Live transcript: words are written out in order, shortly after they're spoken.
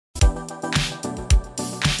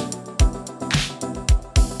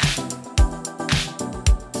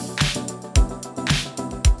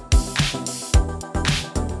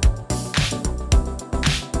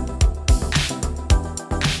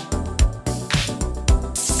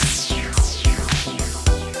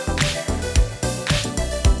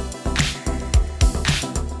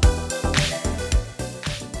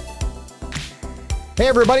Hey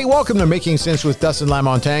everybody, welcome to Making Sense with Dustin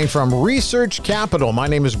Lamontagne from Research Capital. My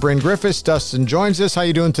name is Bryn Griffiths. Dustin joins us. How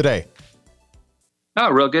you doing today? Oh,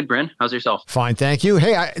 real good, Bryn. How's yourself? Fine, thank you.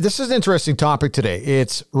 Hey, this is an interesting topic today.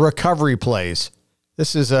 It's recovery plays.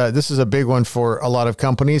 This is a big one for a lot of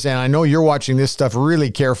companies, and I know you're watching this stuff really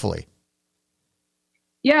carefully.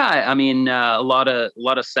 Yeah, I mean, a lot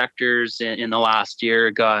of sectors in the last year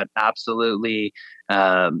got absolutely,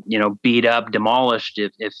 beat up, demolished,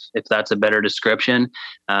 if that's a better description.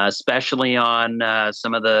 Especially on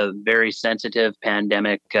some of the very sensitive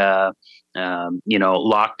pandemic, lockdown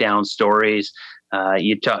stories.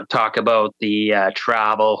 You talk about the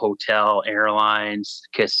travel, hotel, airlines,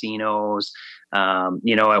 casinos. At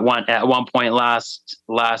one point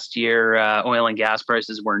last year, oil and gas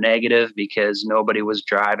prices were negative because nobody was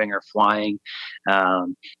driving or flying.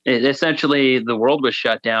 Essentially, the world was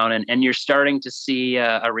shut down, and you're starting to see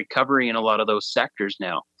a recovery in a lot of those sectors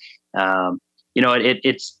now.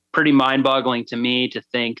 It's pretty mind-boggling to me to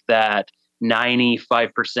think that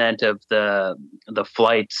 95% of the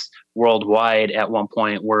flights worldwide at one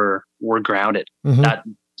point were grounded. Mm-hmm. That,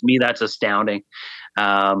 to me, that's astounding.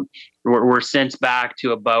 We're since back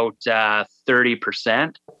to about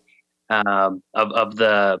 30% of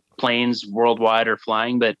the planes worldwide are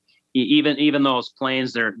flying, but even those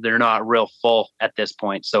planes, they're not real full at this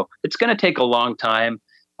point. So it's going to take a long time.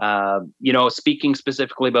 Speaking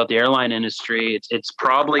specifically about the airline industry, it's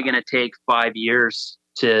probably going to take 5 years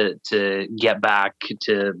to get back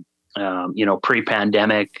to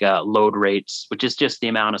pre-pandemic load rates, which is just the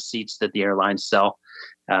amount of seats that the airlines sell.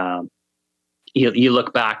 You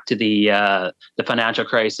look back to the financial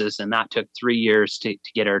crisis, and that took 3 years to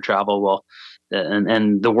get air travel. Well,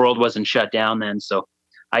 and the world wasn't shut down then. So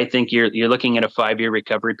I think you're looking at a 5-year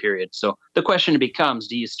recovery period. So the question becomes,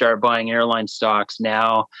 do you start buying airline stocks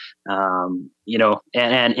now? And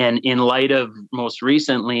in light of most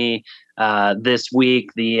recently, this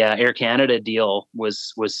week, the Air Canada deal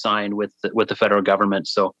was signed with the federal government.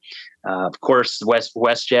 So, of course,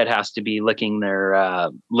 WestJet has to be licking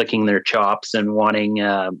their chops and wanting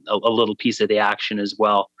a little piece of the action as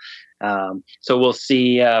well. So we'll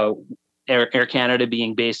see. Air Canada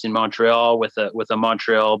being based in Montreal with a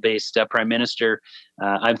Montreal-based prime minister,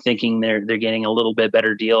 I'm thinking they're getting a little bit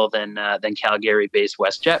better deal than Calgary-based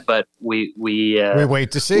WestJet. But we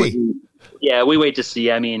wait to see. We wait to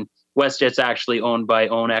see. I mean, WestJet's actually owned by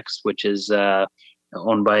Onex, which is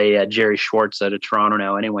owned by Jerry Schwartz out of Toronto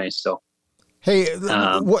now. Anyway, so. Hey,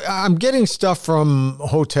 I'm getting stuff from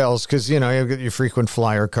hotels because you get your frequent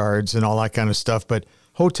flyer cards and all that kind of stuff, but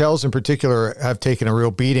hotels in particular have taken a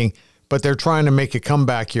real beating. But they're trying to make a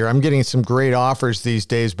comeback here. I'm getting some great offers these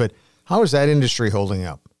days, but how is that industry holding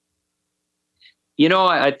up?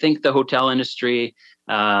 I think the hotel industry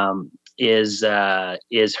is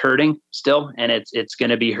hurting still, and it's going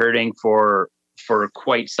to be hurting for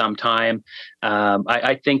quite some time.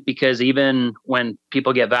 I think because even when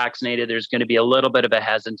people get vaccinated, there's going to be a little bit of a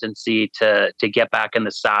hesitancy to get back in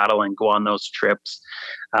the saddle and go on those trips.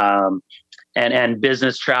 And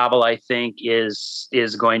business travel, I think, is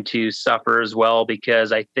going to suffer as well,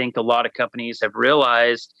 because I think a lot of companies have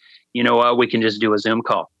realized, we can just do a Zoom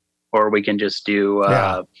call, or we can just do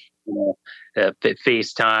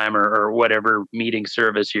FaceTime or whatever meeting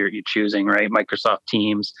service you're choosing, right? Microsoft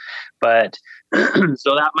Teams, but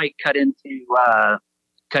so that might cut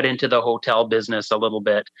into the hotel business a little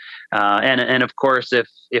bit, and of course, if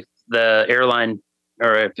the airline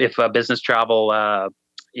or if business travel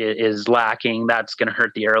is lacking, that's going to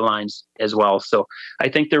hurt the airlines as well. So I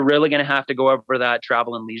think they're really going to have to go over that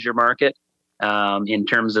travel and leisure market in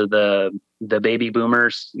terms of the baby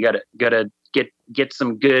boomers. You got to get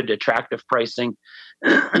some good attractive pricing.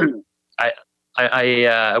 I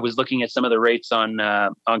was looking at some of the rates on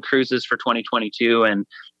cruises for 2022, and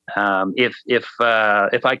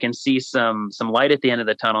if I can see some light at the end of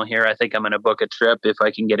the tunnel here, I think I'm going to book a trip if I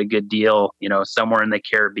can get a good deal, somewhere in the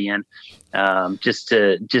Caribbean, just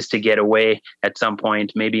to get away at some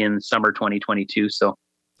point, maybe in summer 2022. So.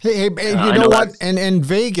 Hey, you know what? And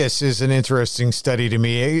Vegas is an interesting study to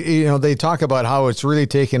me. They talk about how it's really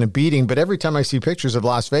taken a beating, but every time I see pictures of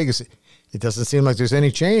Las Vegas, it doesn't seem like there's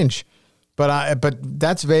any change. But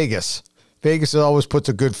that's Vegas. Vegas always puts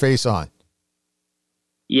a good face on.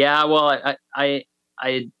 Yeah, well, I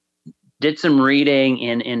did some reading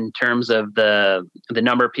in terms of the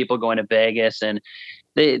number of people going to Vegas, and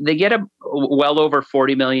they get well over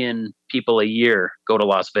 40 million people a year go to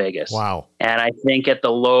Las Vegas. Wow. And I think at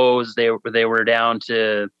the lows they were down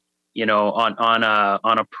to, on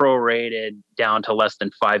a prorated down to less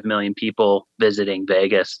than 5 million people visiting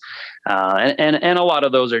Vegas. And a lot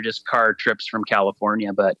of those are just car trips from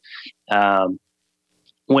California, but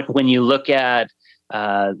when you look at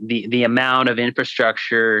the amount of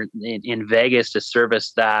infrastructure in Vegas to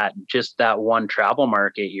service that one travel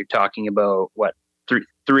market, you're talking about what,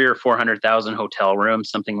 300,000 or 400,000 hotel rooms,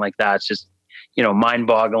 something like that. It's just,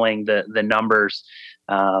 mind-boggling the numbers.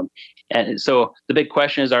 And so the big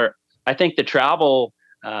question is, I think the travel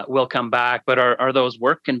will come back, but are those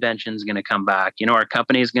work conventions going to come back? Are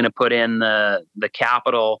companies going to put in the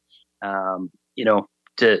capital,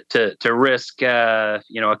 to risk, a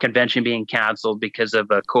convention being canceled because of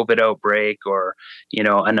a COVID outbreak, or,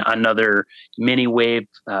 another mini wave,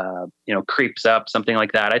 creeps up, something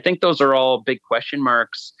like that. I think those are all big question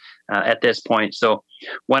marks at this point. So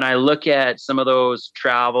when I look at some of those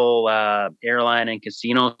travel, airline and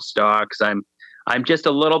casino stocks, I'm just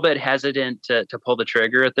a little bit hesitant to pull the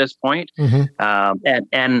trigger at this point. Mm-hmm.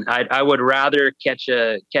 And I would rather catch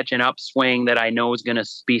an upswing that I know is going to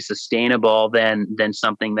be sustainable than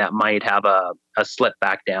something that might have a slip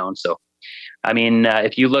back down. So, I mean,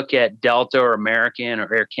 if you look at Delta or American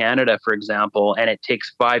or Air Canada, for example, and it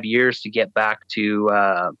takes 5 years to get back to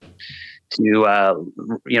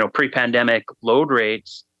pre-pandemic load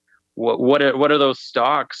rates, what are those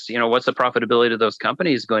stocks? What's the profitability of those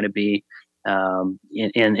companies going to be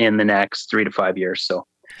in the next 3 to 5 years? So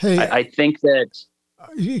hey, I think that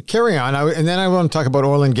carry on. And then I want to talk about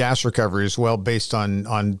oil and gas recovery as well, based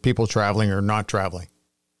on people traveling or not traveling.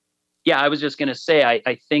 Yeah, I was just going to say,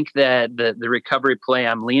 I think that the recovery play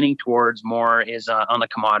I'm leaning towards more is on the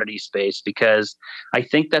commodity space, because I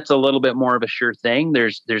think that's a little bit more of a sure thing.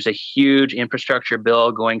 There's a huge infrastructure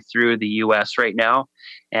bill going through the U.S. right now,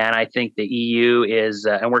 and I think the EU is,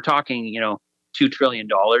 and we're talking, $2 trillion.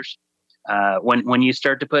 When you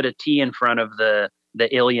start to put a T in front of the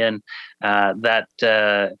illion, that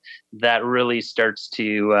really starts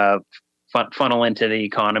to funnel into the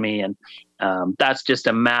economy, and that's just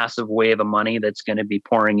a massive wave of money that's going to be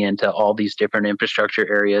pouring into all these different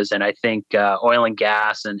infrastructure areas. And I think oil and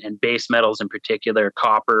gas and base metals in particular,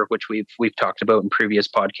 copper, which we've talked about in previous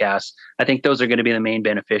podcasts, I think those are going to be the main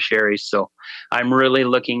beneficiaries. So I'm really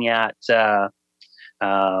looking at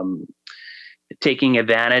taking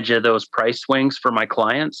advantage of those price swings for my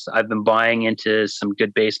clients. I've been buying into some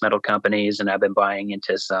good base metal companies, and I've been buying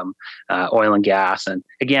into some oil and gas. And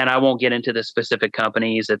again, I won't get into the specific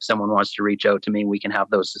companies. If someone wants to reach out to me, we can have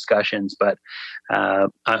those discussions. But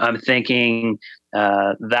I'm thinking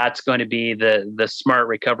that's going to be the smart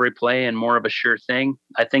recovery play and more of a sure thing.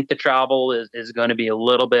 I think the travel is going to be a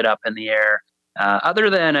little bit up in the air. Other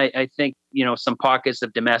than I think, some pockets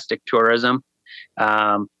of domestic tourism.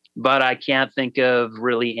 But I can't think of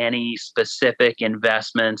really any specific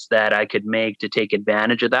investments that I could make to take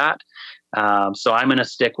advantage of that. So I'm going to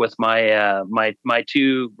stick with my my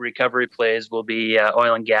two recovery plays will be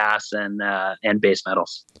oil and gas and base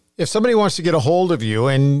metals. If somebody wants to get a hold of you,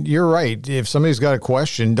 and you're right, if somebody's got a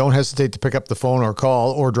question, don't hesitate to pick up the phone or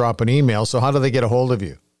call or drop an email. So how do they get a hold of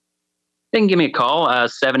you? They can give me a call.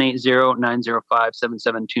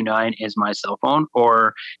 780-905-7729 is my cell phone,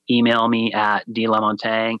 or email me at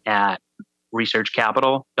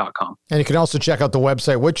dlamontagne@researchcapital.com. And you can also check out the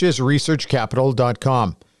website, which is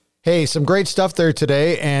researchcapital.com. Hey, some great stuff there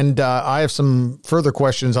today, and I have some further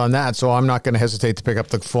questions on that, so I'm not going to hesitate to pick up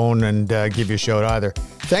the phone and give you a shout either.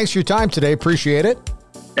 Thanks for your time today. Appreciate it.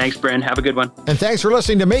 Thanks, Bryn. Have a good one. And thanks for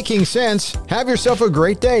listening to Making Sense. Have yourself a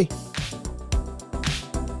great day.